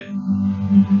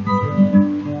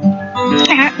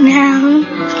I don't know.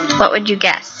 What would you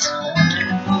guess?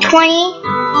 20?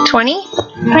 20?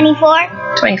 24?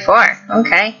 24.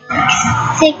 Okay.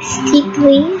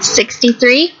 63?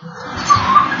 63?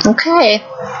 Okay.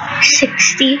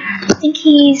 60. I think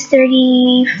he's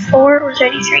 34 or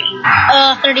 33.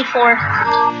 34.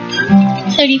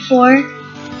 34.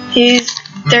 He's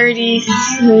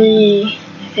 33,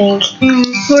 I think.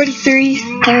 43,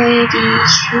 32,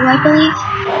 I believe.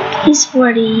 He's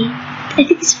 40. I think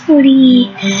he's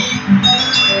 49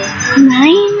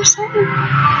 or something.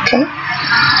 Okay.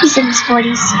 He's in his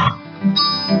 40s.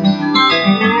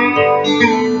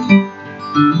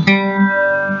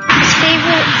 His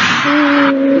favorite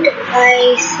food,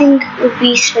 I think, would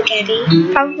be spaghetti.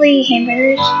 Probably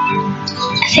hamburgers. I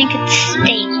think it's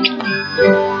steak.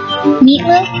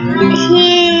 Meatloaf?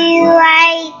 He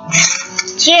likes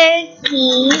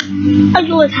jerky. I'll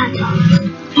go with hot dog.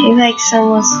 He likes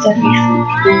almost every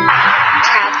food.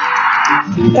 Crab.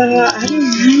 I don't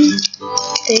know.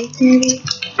 Steak, maybe?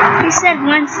 He said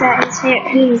once that his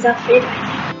favorite food was Alfredo.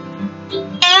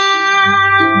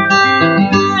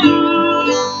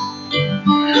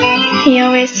 He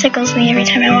always tickles me every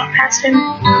time I walk past him.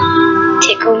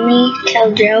 Tickle me,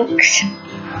 tell jokes.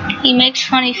 He makes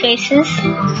funny faces.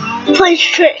 Plays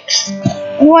tricks.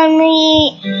 When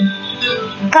we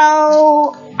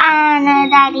go on a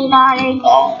daddy-daughter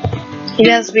game. He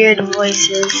does weird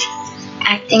voices,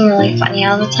 acting really funny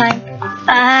all the time.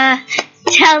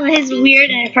 Tell his weird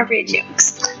and inappropriate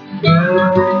jokes.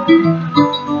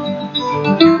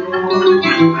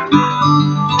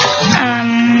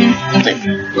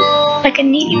 Like a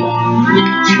navy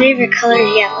blue. His favorite color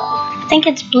is yellow. I think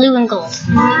it's blue and gold.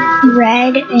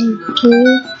 Red and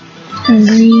blue and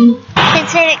green.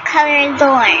 His favorite color is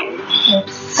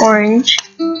Orange,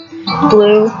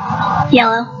 blue,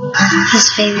 yellow. His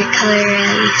favorite color,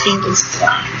 I think, is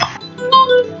black.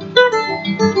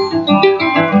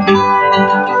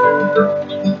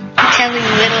 Telling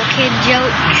little kid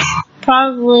jokes.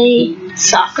 Probably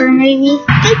soccer, maybe.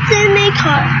 It's in a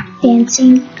car.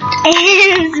 Dancing.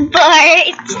 And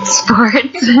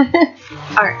sports.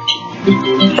 Art.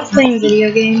 Playing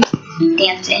video games.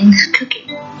 Dancing. Cooking.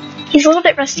 He's a little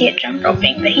bit rusty at jump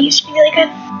roping, but he used to be really good.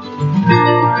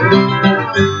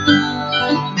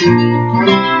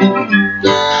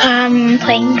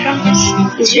 Playing drums.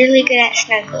 He's really good at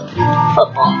snuggling.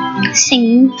 Football.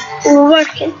 Singing.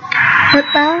 Working.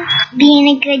 Football. Being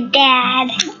a good dad.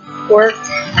 Work.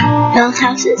 Build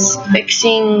houses.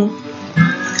 Fixing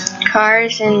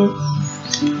cars and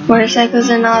motorcycles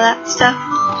and all that stuff.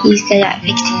 He's good at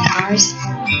fixing cars.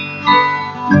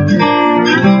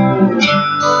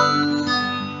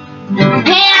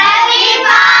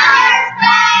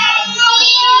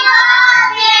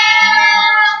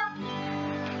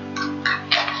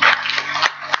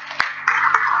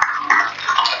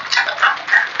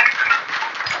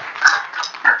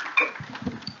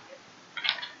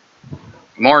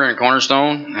 Good morning,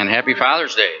 Cornerstone, and happy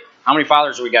Father's Day. How many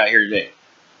fathers do we got here today?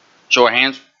 Show of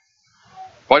hands.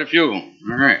 Quite a few. All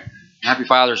right. Happy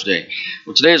Father's Day.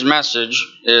 Well, today's message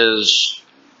is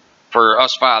for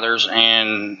us fathers,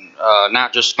 and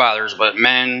not just fathers, but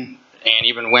men and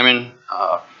even women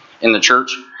in the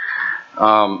church.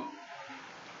 But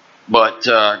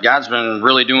God's been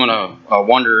really doing a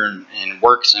wonder and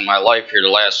works in my life here the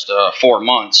last 4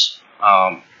 months.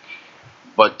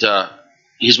 But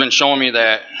He's been showing me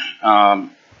that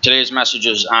today's message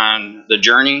is on the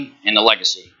journey and the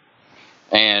legacy.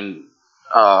 And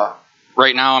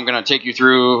right now I'm going to take you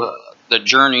through the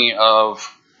journey of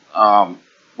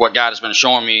what God has been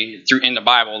showing me through in the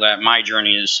Bible that my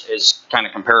journey is kind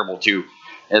of comparable to.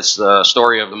 It's the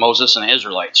story of the Moses and the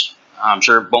Israelites. I'm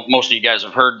sure most of you guys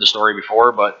have heard the story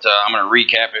before, but I'm going to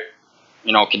recap it,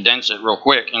 condense it real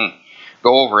quick and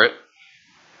go over it.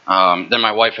 Then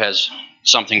my wife has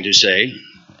something to say,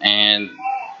 and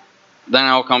then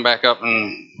I'll come back up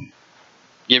and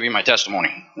give you my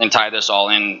testimony and tie this all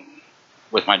in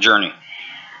with my journey.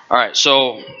 All right,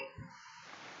 so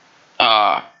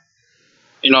the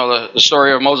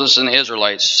story of Moses and the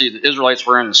Israelites. See, the Israelites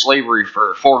were in slavery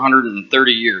for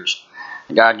 430 years.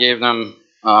 God gave them,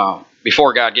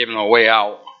 before God gave them a way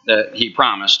out that He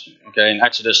promised. Okay, in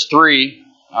Exodus 3,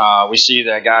 we see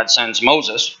that God sends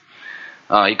Moses.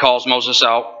 He calls Moses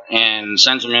out and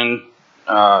sends him in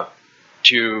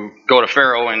to go to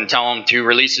Pharaoh and tell him to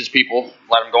release his people,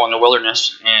 let them go in the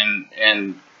wilderness,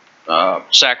 and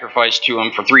sacrifice to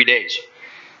him for 3 days.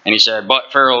 And he said,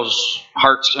 but Pharaoh's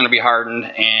heart's going to be hardened,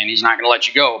 and he's not going to let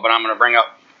you go. But I'm going to bring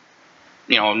up,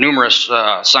 numerous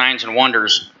signs and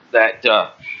wonders that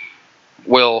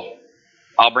will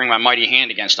I'll bring my mighty hand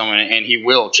against him, and he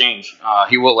will change.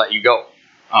 He will let you go.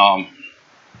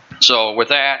 So with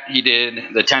that, he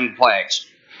did the 10 plagues.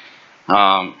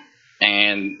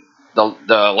 And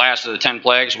the last of the 10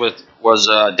 plagues was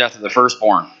death of the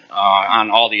firstborn on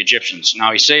all the Egyptians.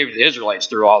 Now he saved the Israelites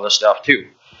through all this stuff too.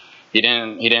 He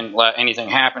didn't let anything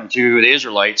happen to the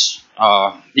Israelites.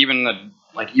 Even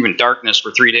darkness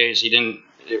for 3 days. He didn't.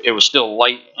 It was still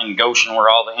light in Goshen where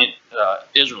all the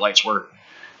Israelites were.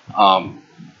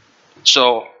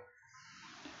 So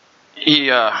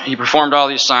he performed all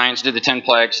these signs, did the 10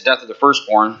 plagues, death of the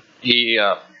firstborn. He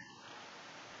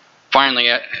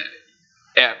finally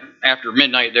after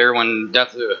midnight there, when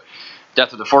death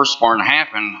of the firstborn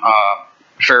happened,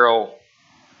 Pharaoh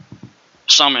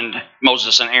summoned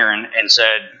Moses and Aaron and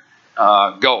said,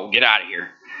 "Go, get out of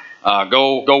here.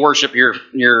 Go worship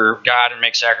your God and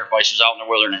make sacrifices out in the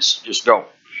wilderness. Just go."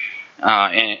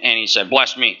 And he said,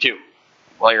 "Bless me too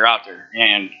while you're out there."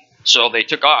 And so they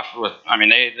took off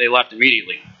they left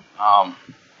immediately.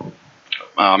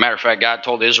 Matter of fact, God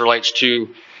told the Israelites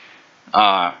to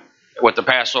with the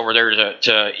Passover there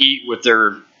to eat with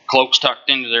their cloaks tucked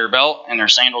into their belt and their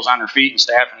sandals on their feet and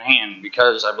staff in hand,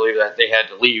 because I believe that they had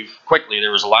to leave quickly.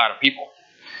 There was a lot of people.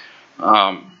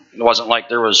 It wasn't like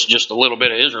there was just a little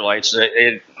bit of Israelites.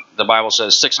 The Bible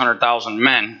says 600,000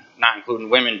 men, not including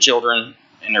women, children,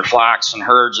 and their flocks and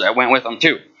herds that went with them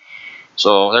too.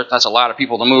 So that's a lot of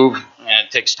people to move, and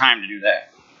it takes time to do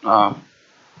that.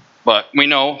 But we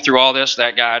know through all this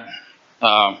that God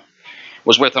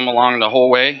was with them along the whole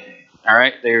way. All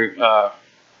right,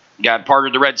 God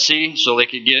parted the Red Sea so they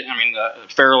could get.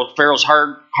 Pharaoh's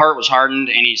heart was hardened,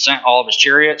 and he sent all of his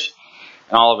chariots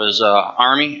and all of his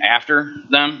army after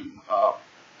them,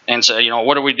 and said,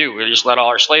 "What do? We just let all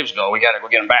our slaves go. We got to go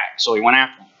get them back." So he went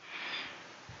after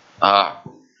them.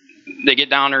 They get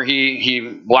down there. He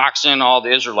blocks in all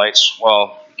the Israelites.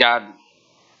 Well,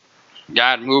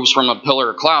 God moves from a pillar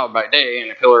of cloud by day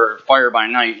and a pillar of fire by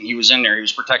night, and he was in there. He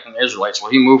was protecting the Israelites.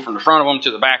 Well, he moved from the front of them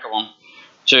to the back of them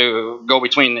to go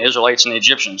between the Israelites and the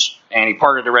Egyptians, and he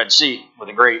parted the Red Sea with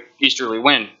a great easterly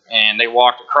wind, and they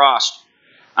walked across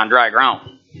on dry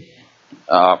ground.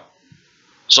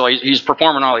 So he's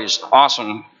performing all these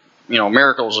awesome,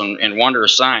 miracles and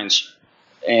wondrous signs.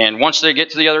 And once they get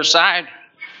to the other side,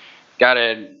 God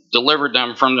had delivered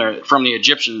them from the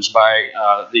Egyptians by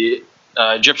the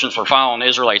Egyptians were following the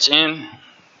Israelites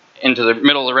into the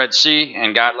middle of the Red Sea,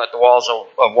 and God let the walls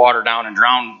of water down and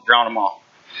drown them all.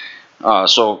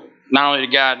 So not only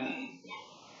did God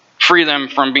free them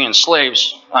from being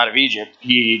slaves out of Egypt,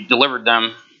 he delivered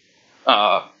them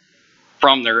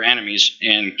from their enemies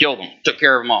and killed them, took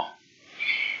care of them all.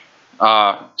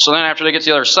 So then after they get to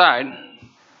the other side,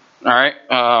 all right,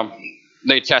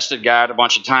 they tested God a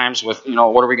bunch of times with,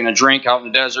 what are we going to drink out in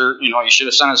the desert? You should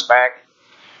have sent us back.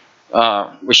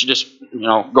 We should just,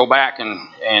 go back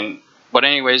but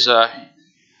anyways,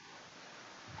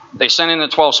 they sent in the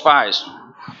 12 spies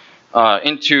God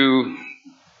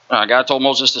told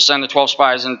Moses to send the 12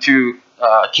 spies into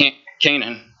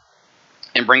Canaan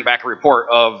and bring back a report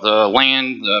of the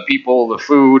land, the people, the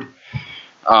food.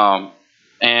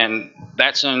 And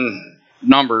that's in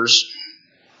Numbers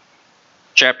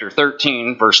chapter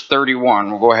 13, verse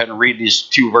 31. We'll go ahead and read these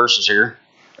 2 verses here,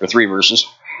 or 3 verses.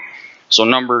 So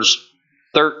Numbers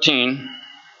 13,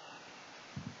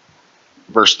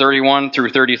 verse 31 through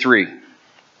 33.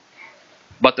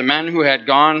 But the men who had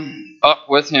gone up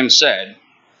with him said,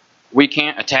 "We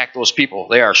can't attack those people.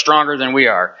 They are stronger than we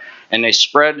are." And they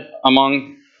spread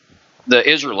among the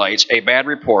Israelites a bad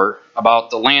report about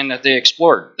the land that they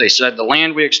explored. They said, "The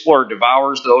land we explored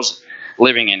devours those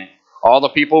living in it. All the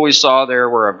people we saw there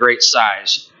were of great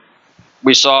size.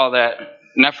 We saw that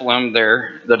Nephilim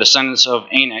there, the descendants of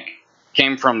Anak,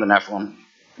 came from the Nephilim.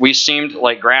 We seemed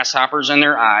like grasshoppers in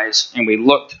their eyes, and we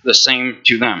looked the same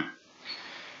to them."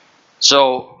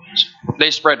 So they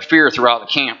spread fear throughout the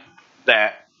camp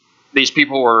that these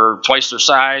people were twice their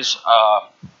size.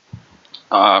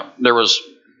 There was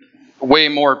way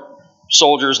more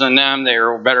soldiers than them. They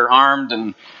were better armed,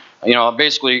 and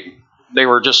basically they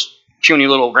were just puny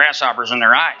little grasshoppers in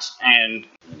their eyes. And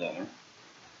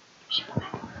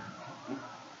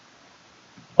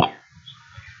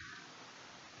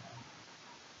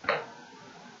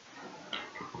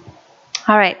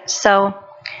All right, so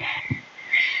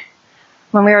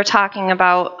when we were talking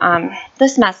about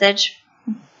this message,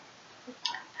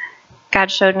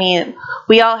 God showed me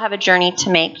we all have a journey to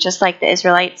make, just like the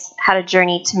Israelites had a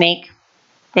journey to make.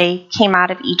 They came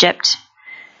out of Egypt.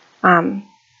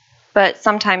 But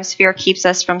sometimes fear keeps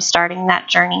us from starting that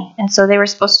journey. And so they were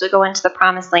supposed to go into the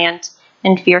promised land,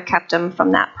 and fear kept them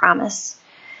from that promise.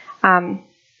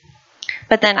 But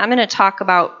But then I'm going to talk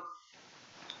about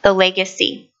the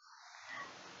legacy.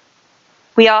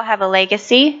 We all have a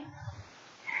legacy.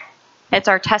 It's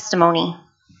our testimony.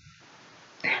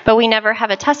 But we never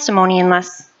have a testimony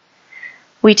unless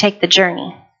we take the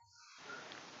journey.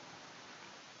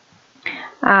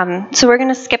 So we're going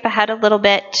to skip ahead a little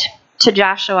bit to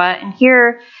Joshua. And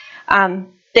here, the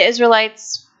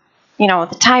Israelites,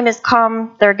 the time has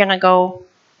come. They're going to go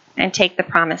and take the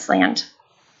promised land.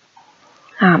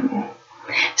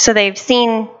 So they've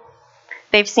seen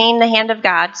the hand of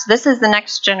God. So this is the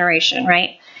next generation,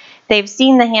 right? They've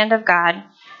seen the hand of God.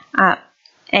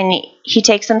 And he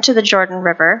takes them to the Jordan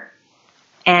River.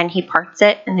 And he parts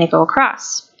it, and they go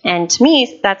across. And to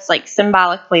me, that's like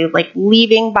symbolically like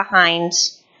leaving behind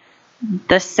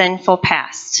the sinful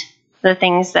past, the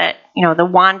things that, the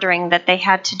wandering that they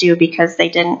had to do because they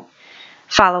didn't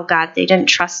follow God, they didn't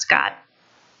trust God.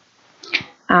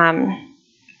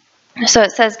 So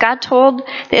it says, God told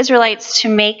the Israelites to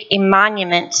make a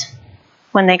monument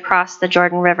when they crossed the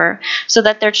Jordan River, so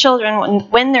that their children,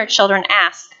 when their children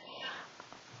ask,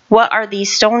 "What are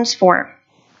these stones for?"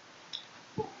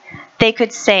 they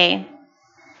could say,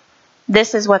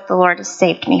 "This is what the Lord has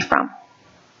saved me from."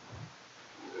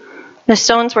 The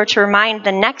stones were to remind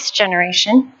the next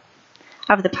generation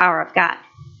of the power of God.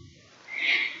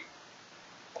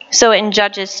 So in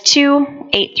Judges 2,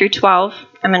 8 through 12,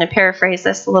 I'm going to paraphrase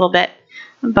this a little bit,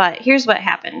 but here's what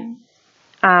happened.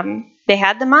 They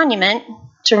had the monument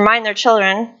to remind their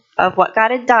children of what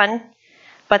God had done,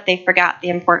 but they forgot the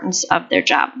importance of their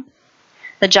job,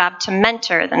 the job to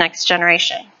mentor the next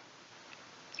generation.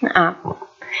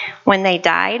 When they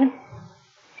died,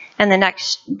 and then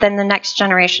the next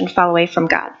generation fell away from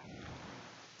God.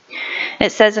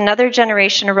 It says, another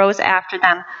generation arose after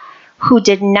them who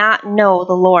did not know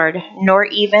the Lord, nor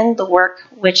even the work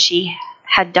which he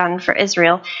had done for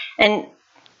Israel. And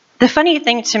the funny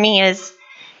thing to me is,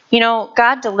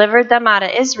 God delivered them out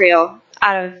of Israel,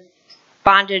 out of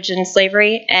bondage and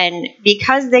slavery, and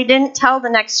because they didn't tell the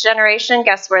next generation,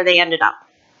 guess where they ended up?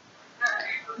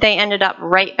 They ended up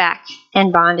right back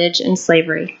in bondage and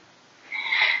slavery.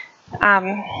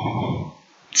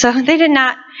 So they did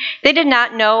not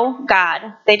know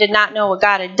God. They did not know what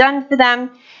God had done for them.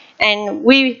 And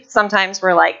we sometimes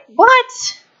were like,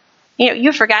 what?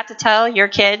 You forgot to tell your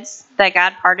kids that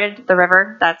God parted the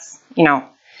river. That's,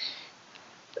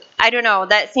 I don't know.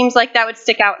 That seems like that would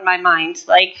stick out in my mind.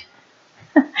 Like,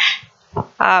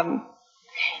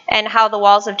 and how the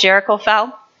walls of Jericho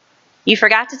fell. You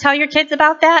forgot to tell your kids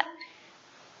about that?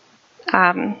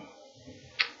 I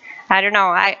don't know.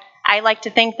 I like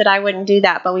to think that I wouldn't do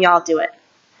that, but we all do it.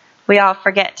 We all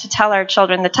forget to tell our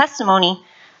children the testimony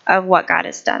of what God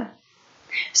has done.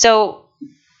 So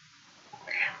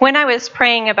when I was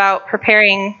praying about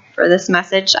preparing for this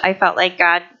message, I felt like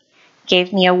God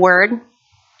gave me a word,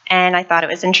 and I thought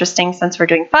it was interesting since we're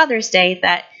doing Father's Day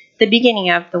that the beginning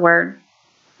of the word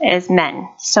is men.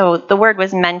 So the word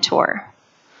was mentor,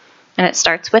 and it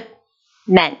starts with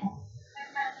men.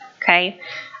 Okay?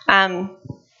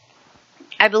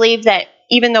 I believe that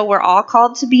even though we're all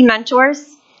called to be mentors,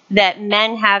 that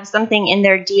men have something in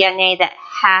their DNA that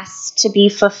has to be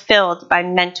fulfilled by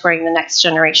mentoring the next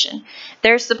generation.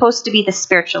 They're supposed to be the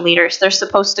spiritual leaders. They're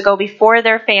supposed to go before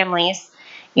their families,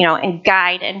 and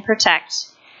guide and protect.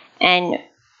 And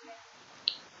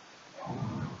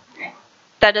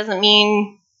that doesn't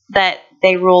mean that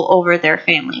they rule over their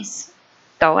families.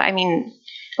 Though, a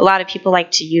lot of people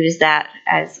like to use that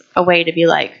as a way to be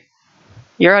like,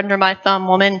 you're under my thumb,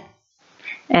 woman.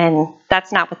 And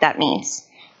that's not what that means.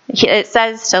 It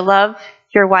says to love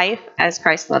your wife as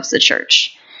Christ loves the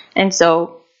church. And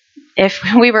so if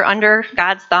we were under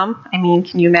God's thumb,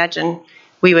 can you imagine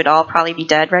we would all probably be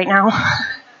dead right now?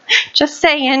 Just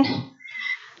saying.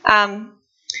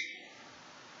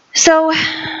 So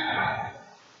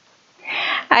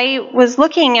I was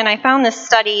looking and I found this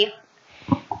study.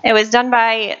 It was done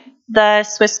by the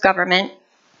Swiss government.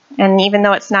 And even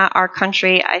though it's not our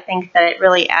country, I think that it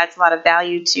really adds a lot of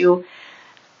value to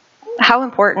how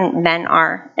important men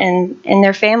are in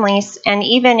their families and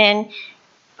even in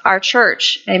our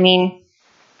church. A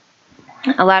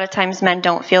lot of times men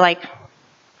don't feel like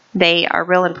they are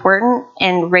real important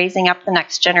in raising up the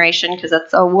next generation because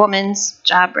it's a woman's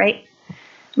job, right?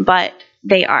 But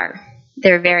they are.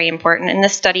 They're very important, and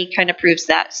this study kind of proves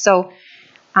that. So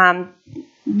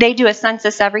they do a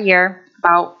census every year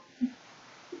about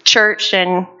church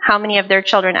and how many of their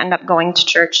children end up going to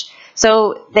church.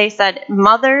 So they said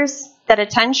mothers that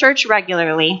attend church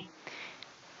regularly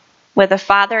with a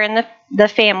father in the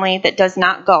family that does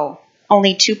not go,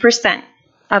 only 2%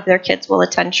 of their kids will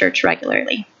attend church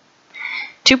regularly.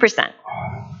 2%.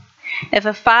 If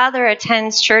a father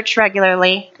attends church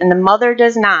regularly and the mother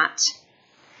does not,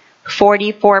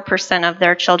 44% of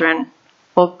their children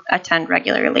will attend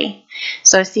regularly.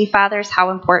 So see, fathers,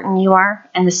 how important you are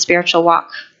in the spiritual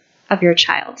walk of your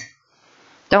child.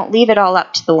 Don't leave it all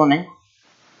up to the woman.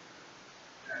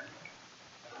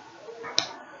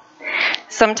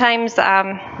 Sometimes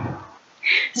I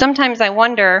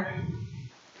wonder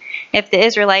if the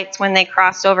Israelites, when they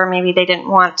crossed over, maybe they didn't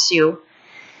want to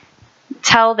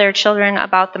tell their children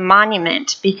about the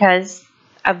monument because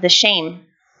of the shame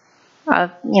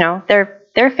of,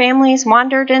 their families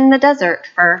wandered in the desert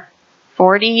for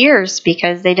 40 years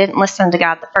because they didn't listen to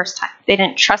God the first time. They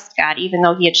didn't trust God, even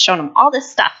though he had shown them all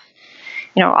this stuff,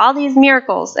 all these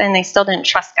miracles, and they still didn't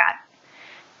trust God.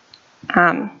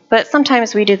 But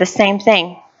sometimes we do the same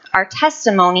thing. Our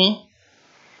testimony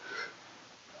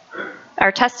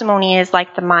is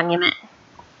like the monument.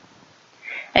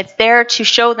 It's there to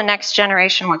show the next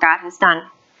generation what God has done.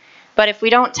 But if we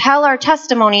don't tell our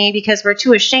testimony because we're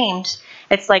too ashamed,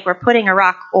 it's like we're putting a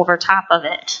rock over top of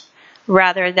it,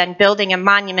 rather than building a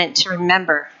monument to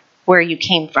remember where you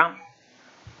came from.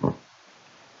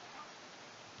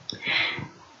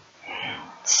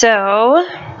 So,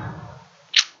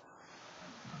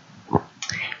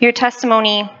 your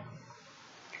testimony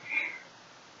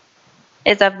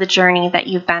is of the journey that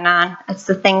you've been on. It's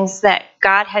the things that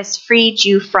God has freed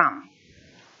you from.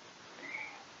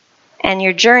 And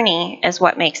your journey is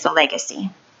what makes a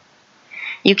legacy.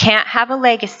 You can't have a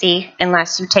legacy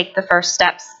unless you take the first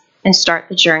steps and start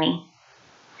the journey.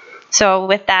 So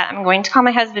with that, I'm going to call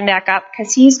my husband back up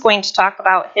because he's going to talk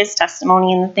about his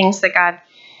testimony and the things that God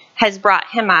has brought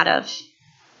him out of.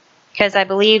 Because I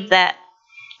believe that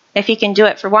if he can do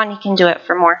it for one, he can do it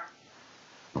for more.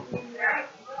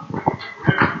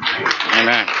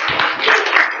 Amen.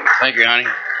 Thank you, honey.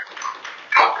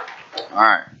 All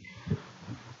right.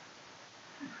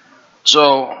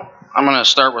 So I'm going to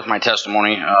start with my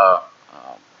testimony. But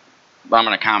I'm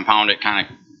going to compound it, kind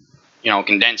of,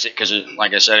 condense it, because,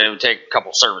 like I said, it would take a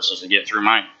couple services to get through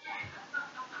my,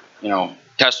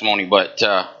 testimony. But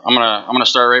I'm gonna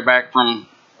start right back from,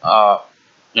 I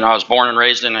was born and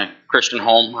raised in a Christian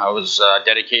home. I was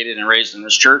dedicated and raised in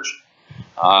this church.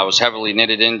 I was heavily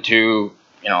knitted into,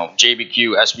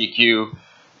 JBQ, SBQ,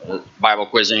 Bible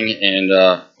quizzing,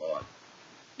 and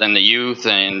then the youth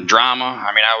and drama.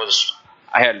 I mean,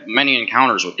 I had many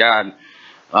encounters with God,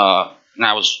 and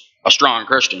I was a strong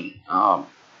Christian.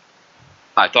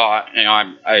 I thought,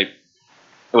 it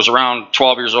was around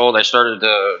 12 years old. I started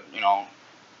to,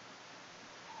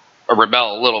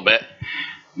 rebel a little bit.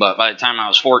 But by the time I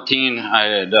was 14,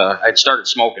 I'd started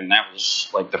smoking. That was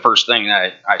like the first thing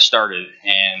that I started.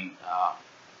 And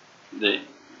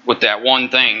with that one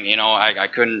thing, I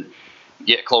couldn't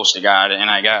get close to God, and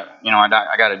I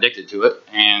got addicted to it,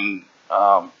 and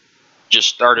just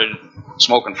started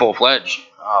smoking full-fledged.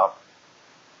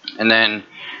 And then,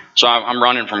 so I'm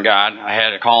running from God. I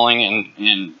had a calling,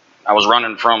 and I was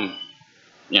running from,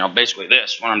 basically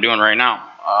this, what I'm doing right now.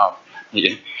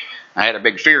 I had a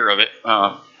big fear of it,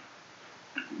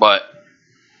 but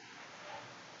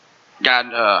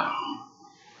God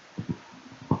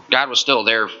was still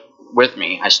there with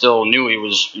me. I still knew He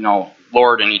was,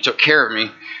 Lord, and He took care of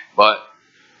me, but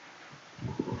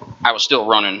I was still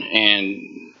running.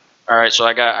 And all right, so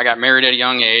I got married at a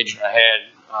young age. I had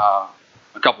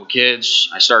a couple kids.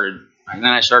 And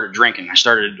then I started drinking. I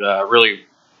started really,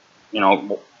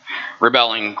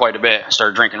 rebelling quite a bit. I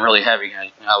started drinking really heavy.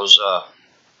 I was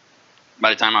by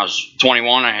the time I was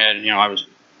 21, I was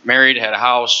married, had a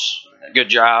house, a good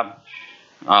job,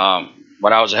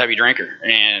 but I was a heavy drinker.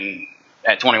 And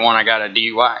at 21, I got a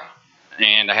DUI,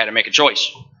 and I had to make a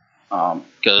choice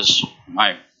because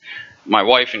my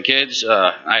wife and kids,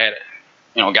 God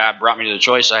brought me to the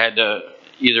choice. I had to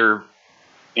either,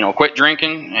 quit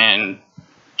drinking and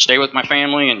stay with my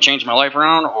family and change my life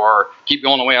around, or keep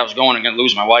going the way I was going and going to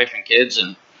lose my wife and kids.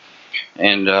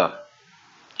 And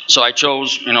so I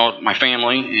chose, my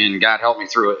family, and God helped me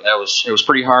through it. It was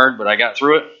pretty hard, but I got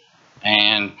through it,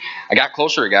 and I got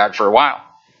closer to God for a while.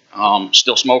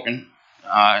 Still smoking,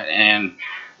 and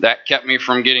that kept me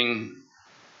from getting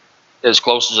as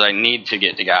close as I need to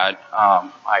get to God.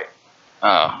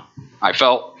 I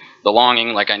felt the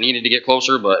longing, like I needed to get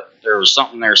closer, but there was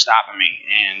something there stopping me.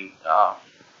 And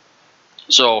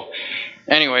so,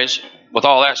 anyways, with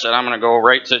all that said, I'm going to go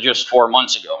right to just 4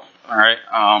 months ago. All right.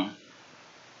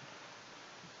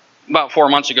 About 4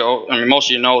 months ago, I mean, most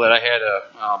of you know that I had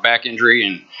a back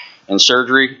injury and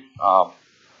surgery.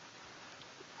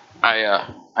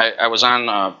 I was on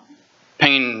a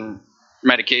pain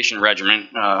medication regimen.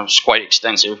 It was quite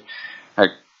extensive. I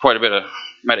had quite a bit of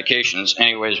medications.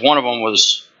 Anyways, one of them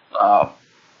was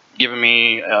giving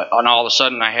me, and all of a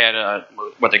sudden I had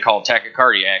what they call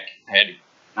tachycardiac.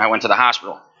 I went to the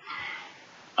hospital.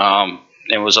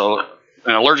 It was an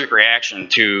allergic reaction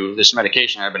to this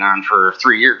medication I've been on for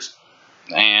 3 years,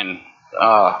 and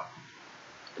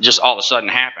just all of a sudden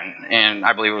happened. And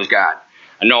I believe it was God.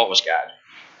 I know it was God.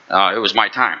 It was my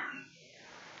time.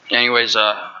 Anyways,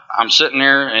 I'm sitting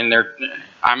there, and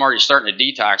I'm already starting to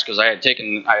detox because I had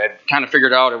kind of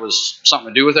figured out it was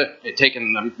something to do with it. I'd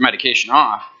taken the medication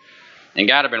off, and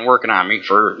God had been working on me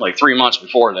for like 3 months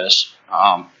before this,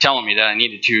 telling me that I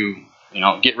needed to,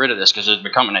 get rid of this because it's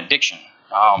become an addiction.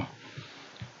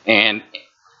 And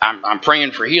I'm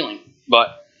praying for healing,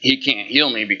 but He can't heal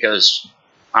me because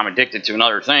I'm addicted to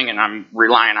another thing, and I'm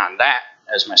relying on that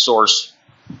as my source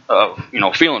of,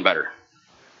 feeling better.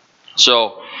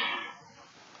 So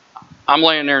I'm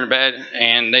laying there in bed,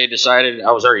 and they decided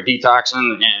I was already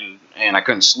detoxing, and I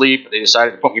couldn't sleep. They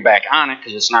decided to put me back on it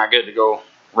because it's not good to go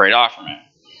right off from it.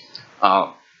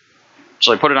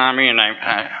 So they put it on me, and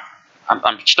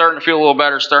I'm starting to feel a little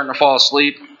better, starting to fall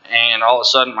asleep, and all of a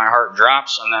sudden my heart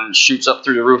drops and then shoots up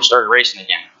through the roof, started racing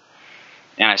again.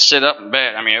 And I sit up in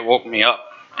bed. It woke me up,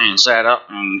 and sat up,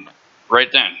 and right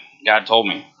then God told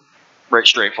me, right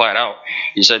straight flat out,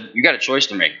 He said, "You got a choice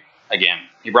to make again."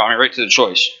 He brought me right to the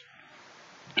choice.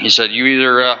 He said, "You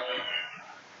either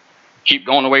keep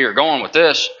going the way you're going with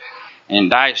this and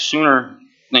die sooner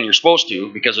than you're supposed to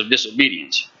because of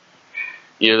disobedience.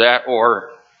 Either that,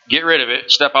 or get rid of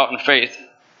it, step out in faith,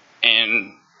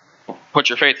 and put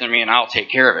your faith in me, and I'll take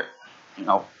care of it."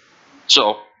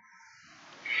 So,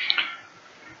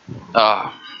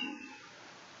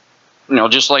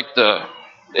 just like the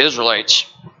Israelites,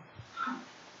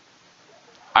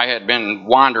 I had been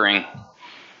wandering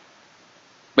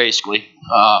basically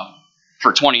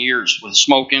for 20 years with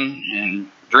smoking and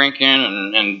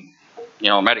drinking and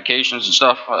medications and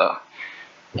stuff.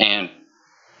 And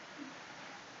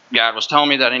God was telling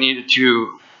me that I needed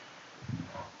to,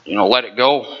 let it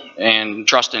go and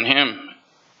trust in Him.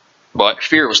 But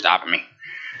fear was stopping me.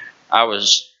 I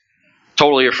was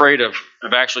totally afraid of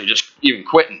actually just even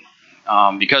quitting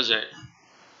because it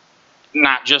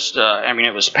not just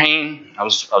it was pain. I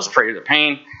was afraid of the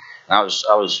pain. I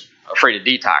was afraid of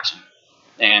detoxing.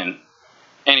 And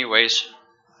anyways,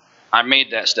 I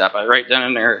made that step. Right then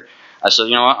and there, I said,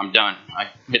 "You know what? I'm done." I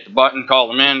hit the button,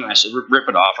 called him in, and I said, "Rip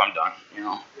it off. I'm done."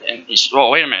 And he said, "Oh,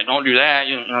 wait a minute, don't do that.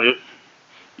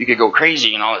 You could go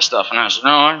crazy and all that stuff." And I said,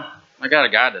 "No, I got a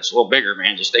God that's a little bigger,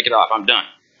 man. Just take it off. I'm done."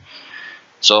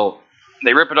 So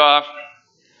they rip it off,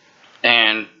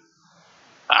 and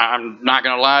I'm not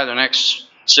gonna lie, the next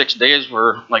 6 days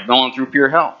were like going through pure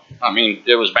hell.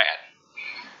 It was bad.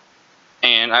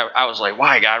 And I was like,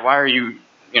 "Why, God? Why are you,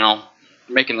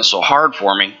 making this so hard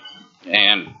for me?"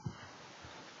 And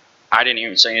I didn't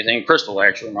even say anything. Crystal,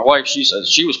 actually, my wife, she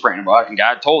says she was praying about it, and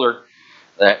God told her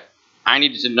that I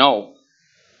needed to know,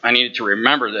 I needed to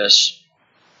remember this,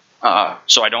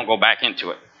 so I don't go back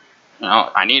into it.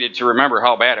 I needed to remember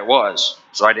how bad it was,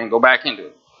 so I didn't go back into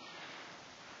it.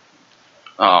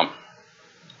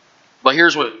 But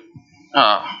here's what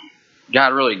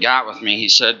God really got with me. He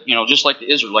said, just like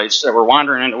the Israelites that were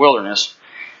wandering in the wilderness,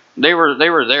 they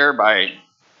were there by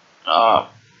their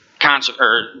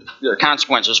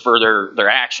consequences for their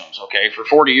actions. Okay, for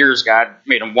 40 years, God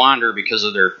made them wander because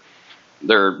of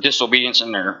their disobedience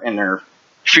and their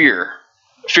fear.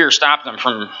 Fear stopped them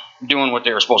from doing what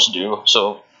they were supposed to do.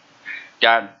 So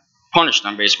God punished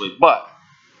them basically. But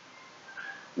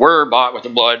we're bought with the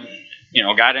blood.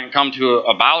 God didn't come to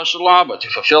abolish the law, but to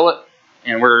fulfill it.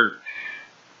 And we're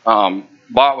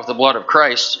bought with the blood of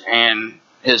Christ, and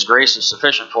His grace is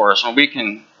sufficient for us. And we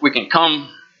can come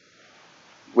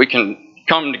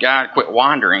to God, quit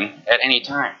wandering at any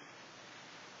time.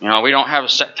 We don't have a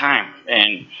set time.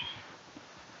 And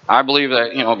I believe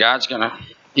that, God's gonna.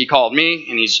 He called me,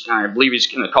 and I believe He's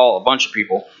gonna call a bunch of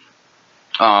people.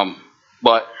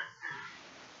 But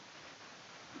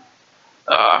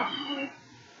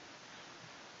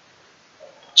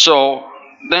so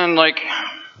then,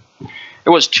 it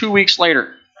was 2 weeks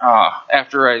later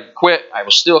after I quit. I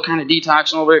was still kind of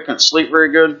detoxing a little bit, couldn't sleep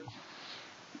very good,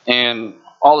 and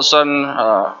all of a sudden,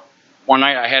 one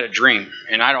night I had a dream,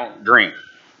 and I don't dream.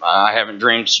 I haven't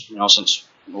dreamed, since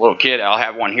a little kid. I'll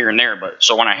have one here and there, but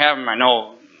so when I have them, I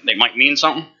know they might mean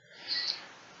something.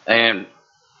 And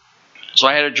so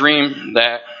I had a dream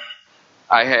that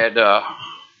I had.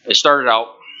 It started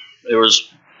out. It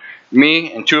was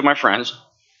me and two of my friends.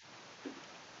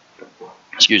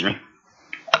 Excuse me.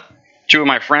 Two of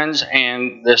my friends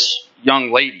and this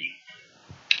young lady.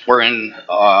 were in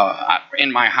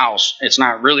my house. It's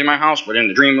not really my house, but in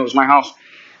the dream it was my house.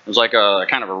 It was like a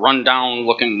kind of a rundown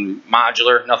looking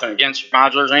modular. Nothing against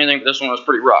modulars or anything, but this one was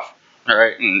pretty rough. All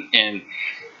right, and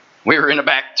we were in the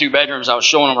back 2 bedrooms. I was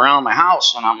showing them around my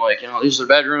house, and I'm like, these are the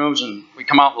bedrooms. And we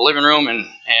come out in the living room, and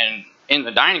in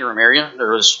the dining room area,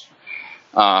 there was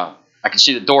I could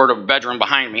see the door to the bedroom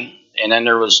behind me, and then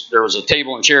there was a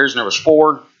table and chairs, and there was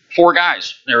four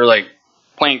guys. They were like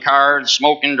playing cards,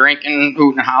 smoking, drinking,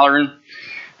 hooting and hollering,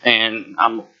 and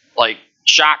I'm like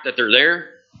shocked that they're there,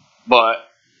 but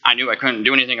I knew I couldn't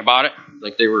do anything about it.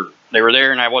 Like they were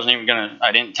there, and I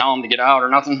didn't tell them to get out or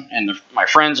nothing. And my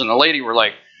friends and the lady were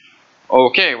like,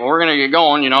 okay, well, we're gonna get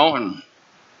going, and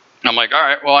I'm like, all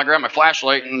right, well, I grabbed my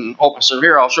flashlight and said,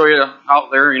 here, I'll show you out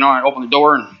there. I opened the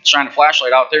door and shined a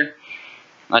flashlight out there.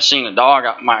 I seen the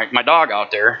dog, my dog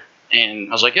out there, and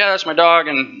I was like, yeah, that's my dog,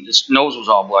 and his nose was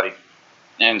all bloody.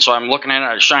 And so I'm looking at it,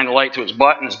 I shined the light to his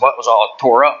butt, and his butt was all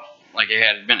tore up, like it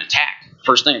had been attacked.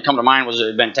 First thing that come to mind was it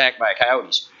had been attacked by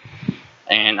coyotes.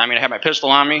 And I had my pistol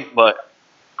on me, but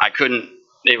I couldn't,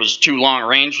 it was too long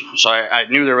range, so I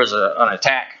knew there was an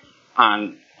attack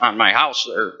on my house,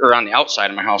 or on the outside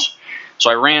of my house.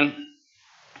 So I ran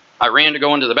to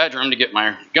go into the bedroom to get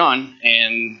my gun,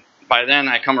 and by then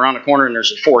I come around the corner and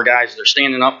there's 4 guys. They're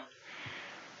standing up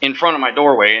in front of my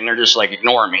doorway, and they're just like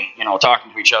ignoring me,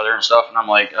 talking to each other and stuff. And I'm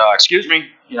like, excuse me,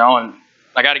 and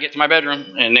I got to get to my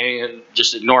bedroom, and they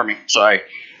just ignore me. So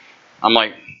I'm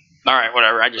like, all right,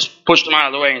 whatever. I just pushed them out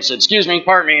of the way and said, excuse me,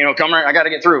 pardon me, come right, I got to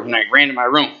get through. And I ran to my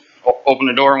room, opened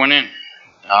the door, went in,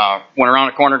 went around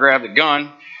the corner, grabbed the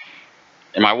gun,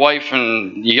 and my wife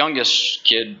and the youngest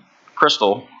kid,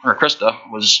 Krista,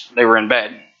 they were in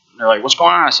bed. They're like, what's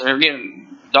going on? I said, the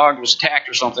dog was attacked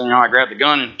or something. I grabbed the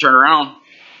gun and turned around.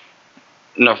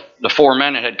 And the 4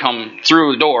 men that had come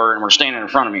through the door and were standing in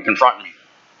front of me, confronting me.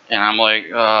 And I'm like,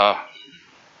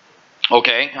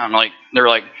 okay. They're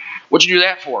like, what'd you do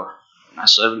that for? And I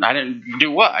said, I didn't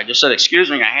do what? I just said,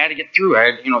 excuse me, I had to get through. I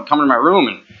had to, come to my room,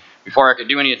 and before I could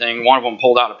do anything, one of them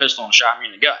pulled out a pistol and shot me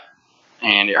in the gut.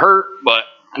 And it hurt, but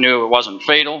I knew it wasn't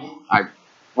fatal. I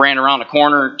ran around the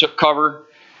corner, took cover,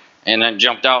 and then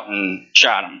jumped out and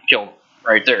shot him, killed him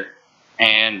right there.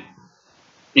 And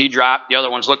he dropped. The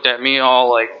other ones looked at me all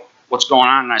like, what's going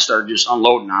on? And I started just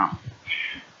unloading on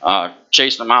them,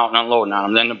 chasing them out and unloading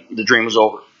on them. Then the dream was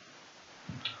over.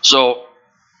 So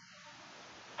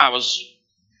I was,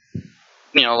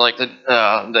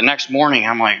 the next morning,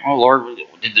 I'm like, oh, Lord,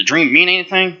 did the dream mean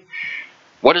anything?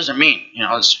 What does it mean?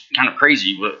 It's kind of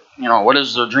crazy, but, what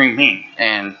does the dream mean?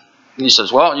 And he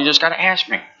says, well, you just got to ask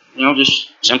me.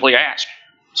 Just simply ask.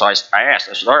 So I asked.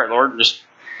 I said, all right, Lord, just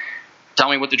tell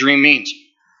me what the dream means.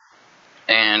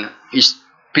 And he's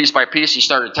piece by piece, he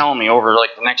started telling me over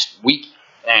like the next week.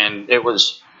 And it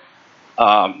was,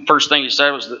 first thing he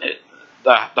said was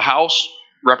the house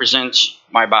represents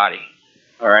my body.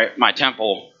 All right, my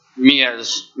temple, me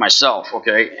as myself.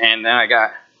 Okay, and then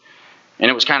and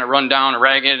it was kind of run down and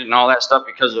ragged and all that stuff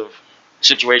because of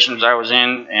situations I was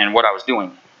in and what I was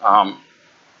doing. I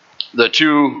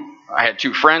had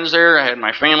 2 friends there. I had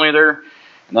my family there.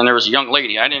 And then there was a young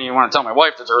lady. I didn't even want to tell my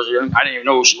wife that there was I didn't even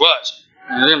know who she was.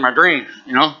 It was in my dream,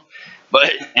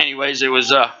 But anyways, it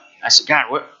was, I said,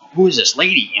 God, who is this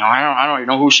lady? I don't even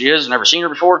know who she is. Never seen her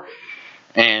before.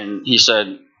 And he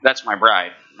said, that's my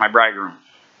bride, my bridegroom.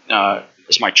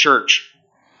 It's my church.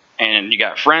 And you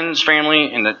got friends,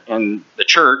 family, and the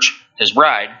church, his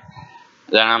bride,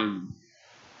 that I'm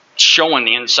showing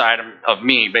the inside of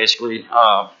me, basically.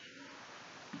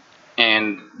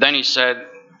 And then he said,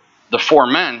 the 4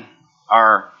 men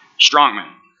are strongmen.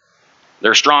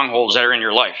 They're strongholds that are in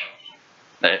your life.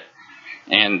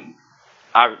 And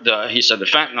he said the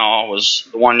fentanyl was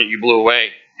the one that you blew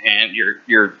away, and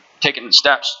you're taking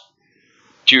steps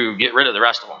to get rid of the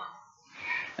rest of them.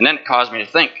 And then it caused me to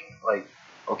think, like,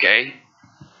 okay,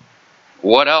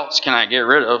 what else can I get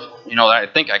rid of, that I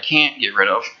think I can't get rid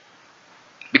of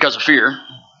because of fear?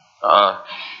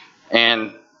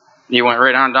 And he went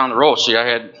right on down the road. See,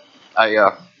 I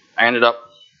ended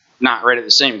up not right at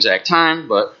the same exact time,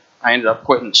 but I ended up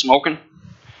quitting smoking.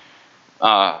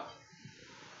 And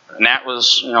that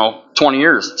was, 20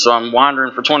 years. So I'm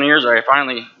wandering for 20 years. I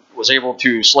finally was able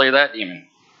to slay that demon.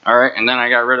 All right. And then I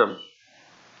got rid of,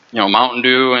 Mountain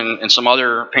Dew and some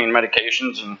other pain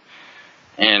medications.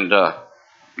 And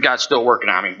God's still working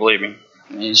on me, believe me.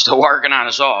 He's still working on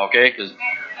us all, okay?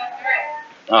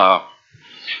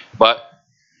 But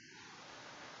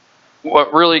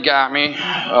what really got me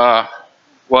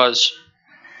was,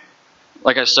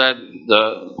 like I said,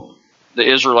 the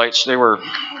Israelites, they were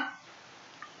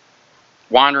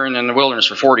wandering in the wilderness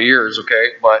for 40 years,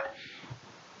 okay? But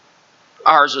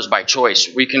ours is by choice.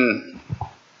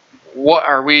 What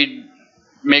are we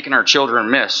making our children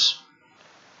miss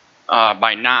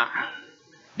by not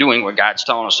doing what God's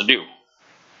telling us to do?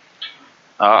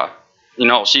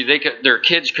 Their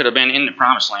kids could have been in the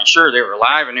promised land. Sure, they were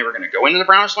alive and they were going to go into the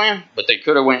promised land, but they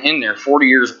could have went in there 40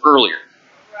 years earlier.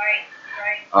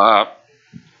 Right.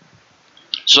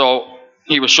 So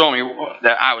he was showing me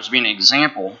that I was being an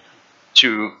example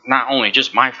to not only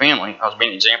just my family, I was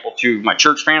being an example to my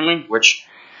church family, which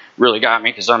really got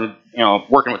me because I'm,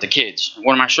 working with the kids.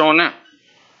 What am I showing them?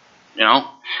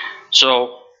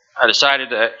 So I decided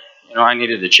that, I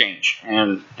needed to change.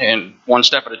 And one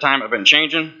step at a time, I've been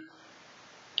changing.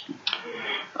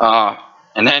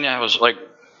 And then I was like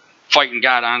fighting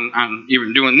God on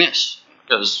even doing this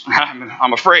because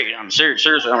I'm afraid.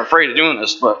 Seriously, I'm afraid of doing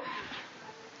this. But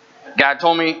God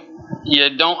told me you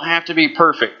don't have to be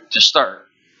perfect to start,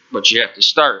 but you have to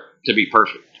start to be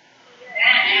perfect.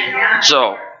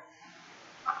 So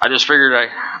I just figured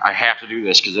I have to do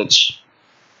this because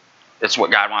it's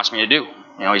what God wants me to do.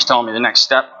 He's telling me the next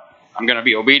step. I'm going to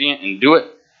be obedient and do it.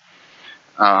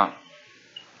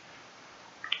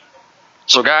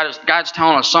 So God's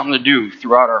telling us something to do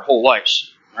throughout our whole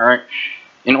lives. All right.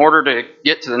 In order to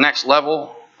get to the next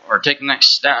level or take the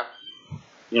next step,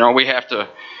 we have to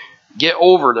get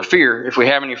over the fear, if we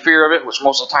have any fear of it, which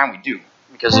most of the time we do,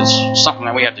 because it's something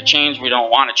that we have to change, we don't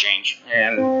want to change.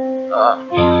 And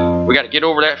we got to get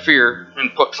over that fear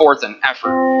and put forth an effort.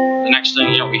 The next thing,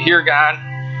 we hear God,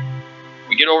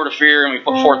 we get over the fear, and we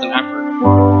put forth an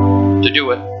effort to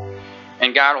do it.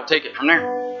 And God will take it from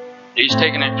there. He's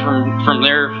taking it from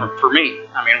there for me.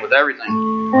 I mean, with everything.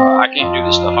 I can't do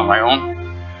this stuff on my own.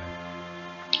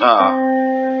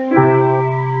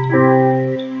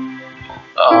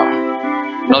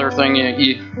 Another thing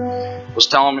he was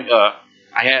telling me, I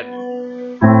had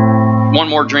one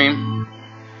more dream.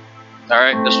 All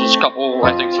right, this was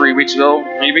 3 weeks ago,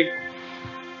 maybe.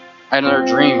 I had another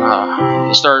dream.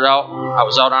 It started out, I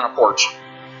was out on a porch.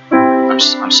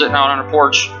 I'm sitting out on a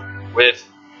porch with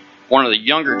one of the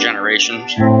younger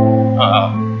generations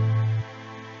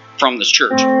from this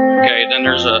church. Okay, then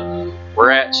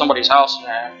we're at somebody's house,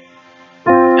 and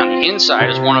on the inside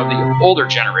is one of the older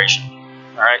generation.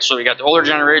 All right, so we got the older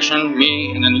generation,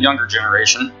 me, and then the younger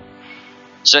generation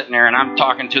sitting there, and I'm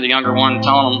talking to the younger one,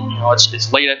 telling them,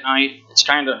 it's late at night, it's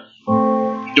kind of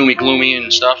doomy gloomy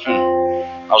and stuff, and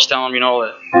I was telling them,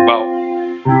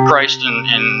 about Christ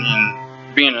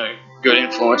and being a good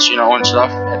influence, and stuff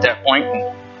at that point.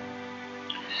 And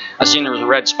I seen there was a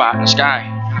red spot in the sky.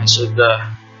 And I said,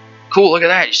 cool, look at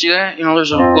that. You see that?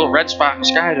 There's a little red spot in the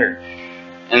sky there.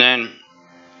 And then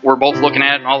we're both looking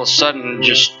at it, and all of a sudden,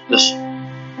 just this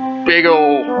big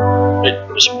old, it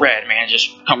was red, man, just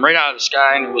come right out of the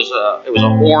sky, and it was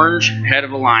an orange head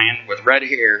of a lion with red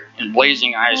hair and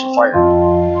blazing eyes of fire.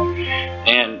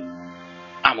 And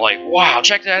I'm like, wow,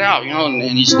 check that out,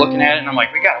 and he's looking at it, and I'm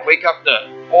like, we got to wake up the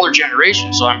older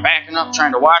generation. So I'm backing up,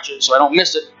 trying to watch it so I don't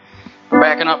miss it. I'm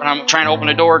backing up, and I'm trying to open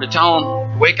the door to tell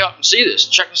him, wake up and see this.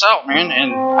 Check this out, man.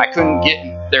 And I couldn't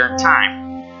get there in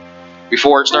time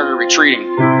before it started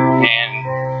retreating, and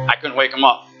I couldn't wake him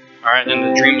up. All right, then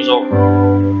the dream was over.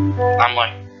 I'm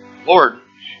like, Lord,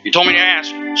 you told me to ask,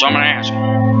 so I'm going to ask.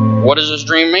 What does this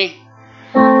dream mean?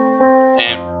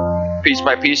 And piece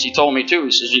by piece, he told me too.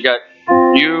 He says, you got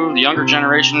you, the younger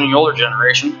generation, and the older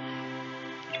generation.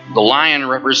 The lion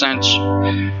represents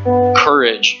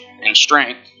courage and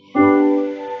strength.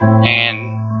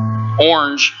 And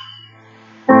orange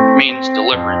means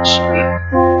deliverance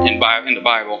in the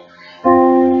Bible.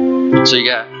 So you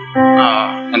got,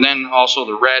 and then also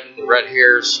the red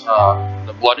hairs,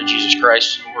 the blood of Jesus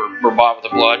Christ. We're bought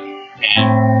with the blood,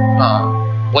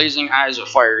 and blazing eyes of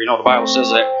fire. The Bible says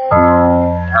that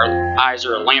our eyes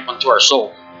are a lamp unto our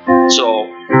soul. So,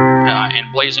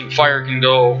 and blazing fire can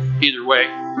go either way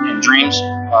in dreams.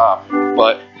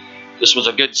 But this was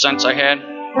a good sense I had,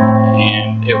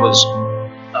 and it was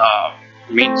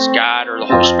means God or the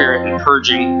Holy Spirit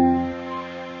encouraging.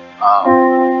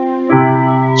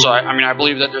 So I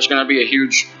believe that there's going to be a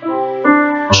huge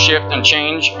shift and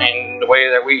change in the way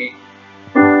that we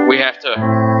have to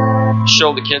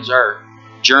show the kids our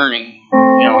journey,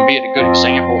 and be a good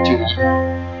example to them,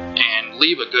 and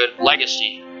leave a good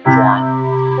legacy for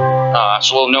them.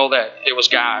 So we'll know that it was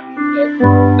God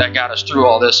that got us through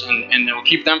all this, and it will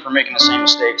keep them from making the same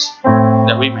mistakes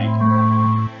that we make.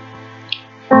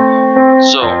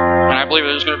 So, and I believe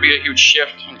there's going to be a huge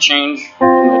shift and change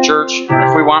in the church. And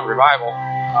if we want revival,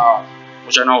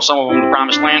 which I know some of them in the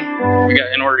promised land,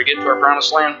 in order to get to our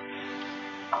promised land,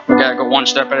 we got to go one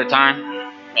step at a time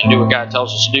and do what God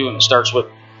tells us to do. And it starts with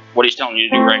what He's telling you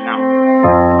to do right now.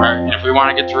 All right? And if we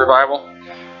want to get to revival,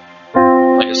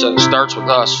 like I said, it starts with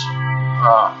us.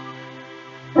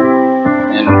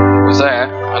 And with that,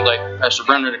 I'd like Pastor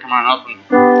Brenda to come on up and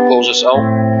close us out.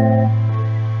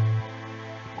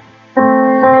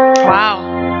 Wow.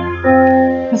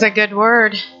 That's a good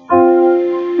word.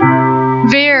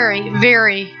 Very,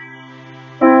 very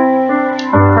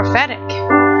prophetic.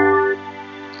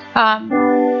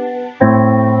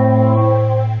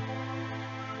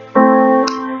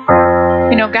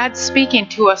 God's speaking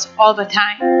to us all the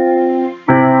time.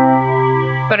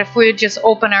 But if we would just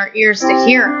open our ears to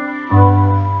hear Him.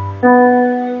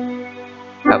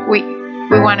 But we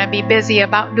want to be busy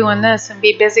about doing this and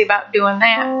be busy about doing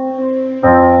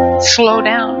that. Slow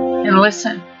down and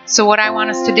listen. So what I want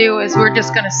us to do is we're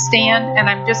just going to stand, and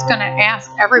I'm just going to ask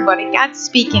everybody, God's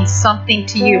speaking something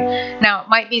to you. Now, it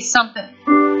might be something.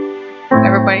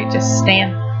 Everybody just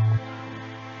stand.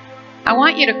 I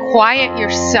want you to quiet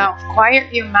yourself,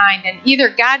 quiet your mind, and either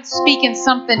God's speaking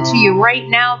something to you right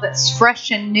now that's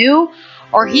fresh and new,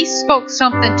 or He spoke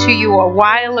something to you a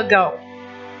while ago.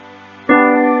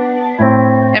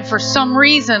 And for some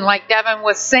reason, like Devin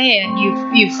was saying,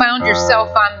 you found yourself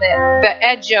on the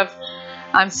edge of,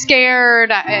 I'm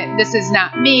scared, this is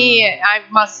not me, I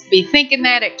must be thinking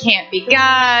that, it can't be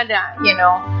God,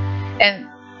 and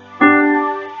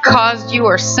caused you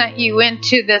or sent you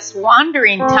into this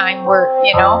wandering time where,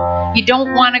 you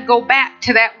don't want to go back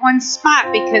to that one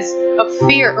spot because of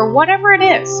fear or whatever it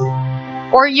is.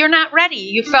 Or you're not ready.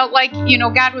 You felt like,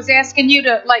 God was asking you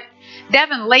to, like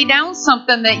Devin, lay down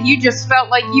something that you just felt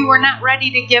like you were not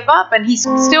ready to give up. And He's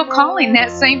still calling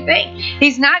that same thing.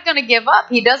 He's not going to give up.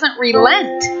 He doesn't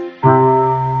relent.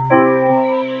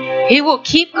 He will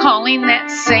keep calling that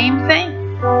same thing.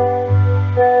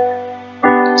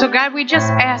 So God, we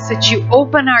just ask that you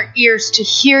open our ears to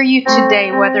hear you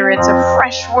today, whether it's a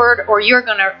fresh word or you're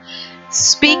going to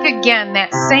speak again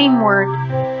that same word.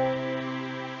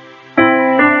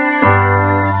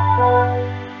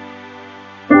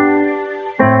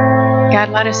 God,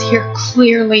 let us hear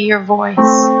clearly your voice.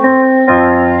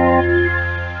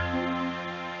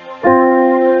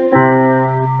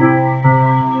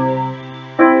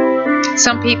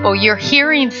 Some people, you're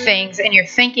hearing things and you're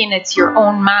thinking it's your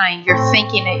own mind. You're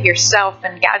thinking it yourself.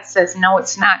 And God says, no,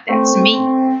 it's not. That's me.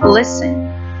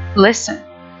 Listen. Listen.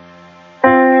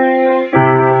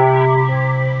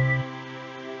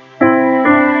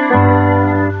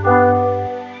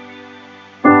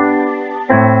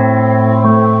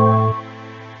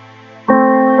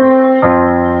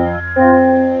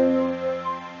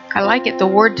 I like it. The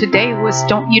word today was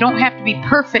you don't have to be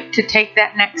perfect to take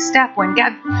that next step. When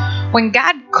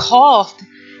God called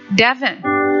Devin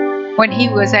when he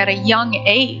was at a young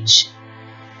age,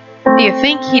 do you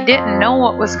think he didn't know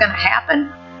what was going to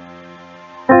happen?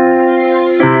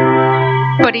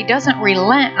 But he doesn't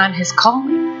relent on his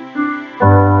calling.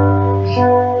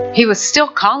 He was still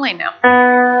calling him.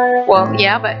 Well,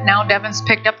 yeah, but now Devin's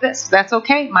picked up this. That's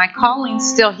okay. My calling's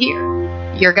still here.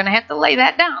 You're going to have to lay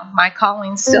that down. My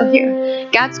calling's still here.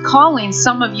 God's calling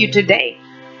some of you today.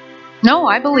 No,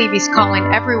 I believe He's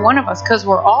calling every one of us because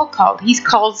we're all called. He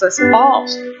calls us all.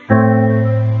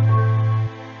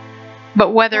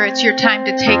 But whether it's your time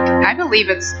to take, I believe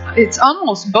it's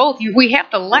almost both. We have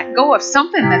to let go of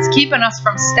something that's keeping us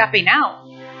from stepping out.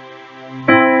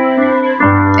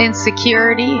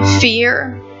 Insecurity,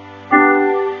 fear.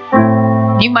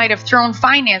 You might have thrown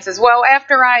finances. Well,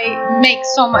 after I make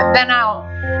so much, then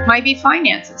might be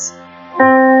finances.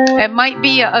 It might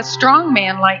be a strong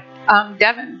man like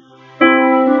Devin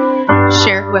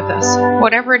shared with us.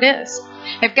 Whatever it is.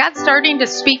 If God's starting to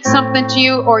speak something to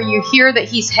you, or you hear that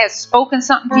He has spoken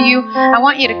something to you, I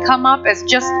want you to come up as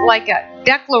just like a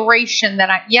declaration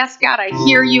that yes, God, I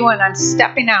hear you and I'm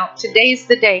stepping out. Today's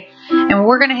the day. And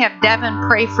we're going to have Devin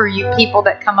pray for you people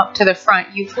that come up to the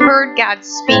front. You've heard God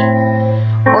speak,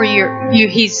 or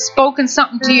He's spoken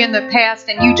something to you in the past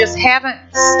and you just haven't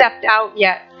stepped out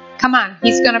yet. Come on,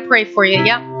 He's going to pray for you.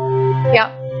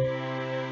 Yep.